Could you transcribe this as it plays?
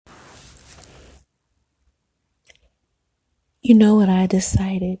You know what I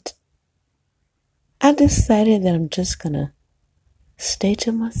decided? I decided that I'm just gonna stay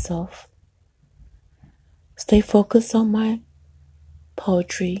to myself, stay focused on my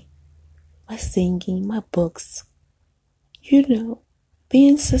poetry, my singing, my books,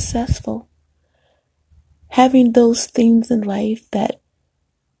 being successful, having those things in life that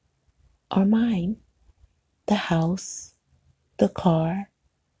are mine: the house, the car,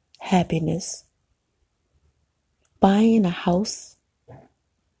 happiness. Buying a house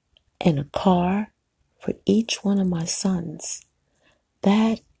and a car for each one of my sons.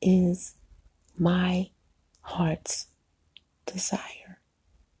 That is my heart's desire.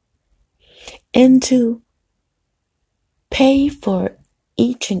 And to pay for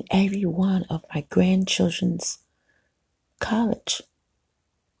each and every one of my grandchildren's college,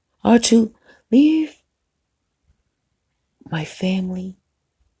 or to leave my family,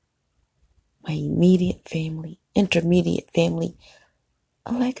 my immediate family, intermediate family,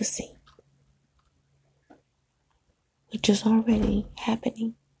 a legacy, which is already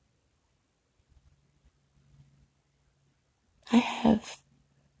happening. I have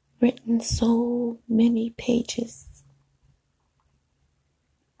written so many pages,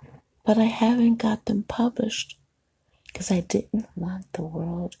 but I haven't got them published because I didn't want the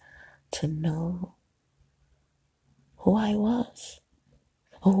world to know who I was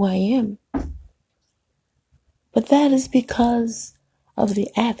or who I am. But that is because of the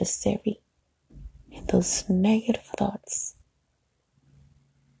adversary and those negative thoughts.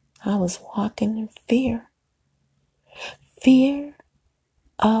 I was walking in fear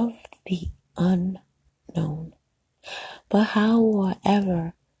of the unknown. But how will I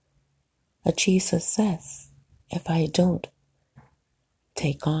ever achieve success if I don't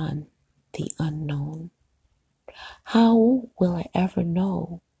take on the unknown? How will I ever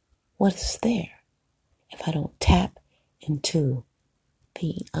know what is there if I don't tap into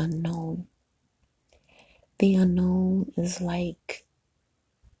the unknown? The unknown is like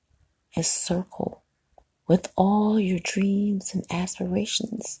a circle with all your dreams and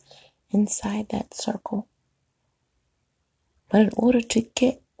aspirations inside that circle. But in order to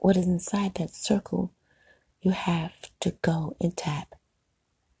get what is inside that circle, you have to go and tap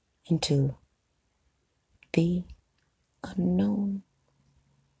into the unknown.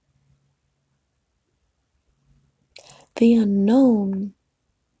 The unknown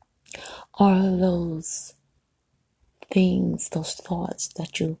are those things, those thoughts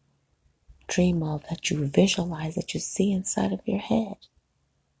that you dream of, that you visualize, that you see inside of your head.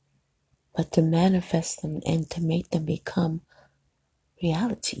 But to manifest them and to make them become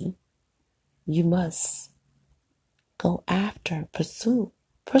reality, you must go after, pursue,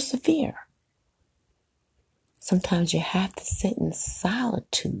 persevere. Sometimes you have to sit in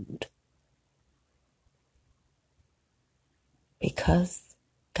solitude because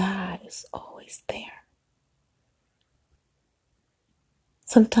God is always there.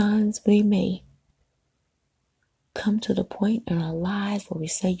 Sometimes we may come to the point in our lives where we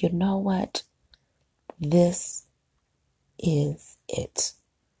say, you know what? This is it.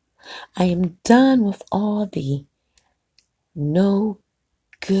 I am done with all the no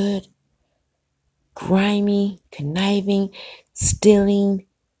good, grimy, conniving, stealing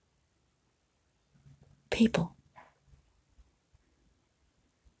people.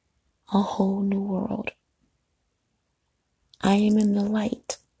 A whole new world. I am in the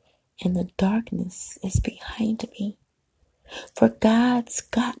light, and the darkness is behind me. For God's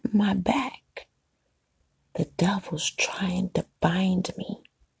got my back. The devil's trying to bind me.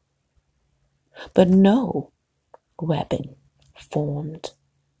 But no weapon formed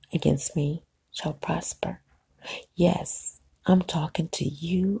against me shall prosper. Yes, I'm talking to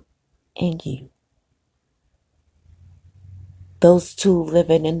you and you. Those two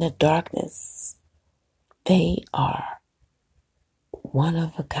living in the darkness, they are one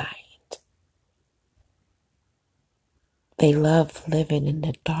of a kind. They love living in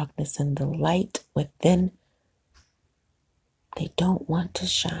the darkness, and the light within, they don't want to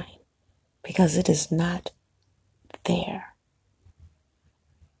shine because it is not there.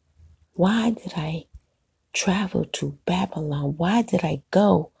 Why did I travel to Babylon? Why did I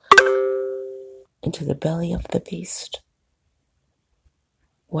go into the belly of the beast?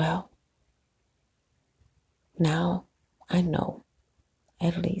 Well, now I know,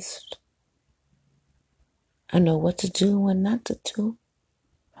 at least. I know what to do and not to do.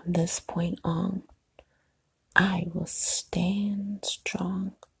 From this point on, I will stand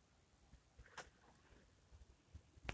strong.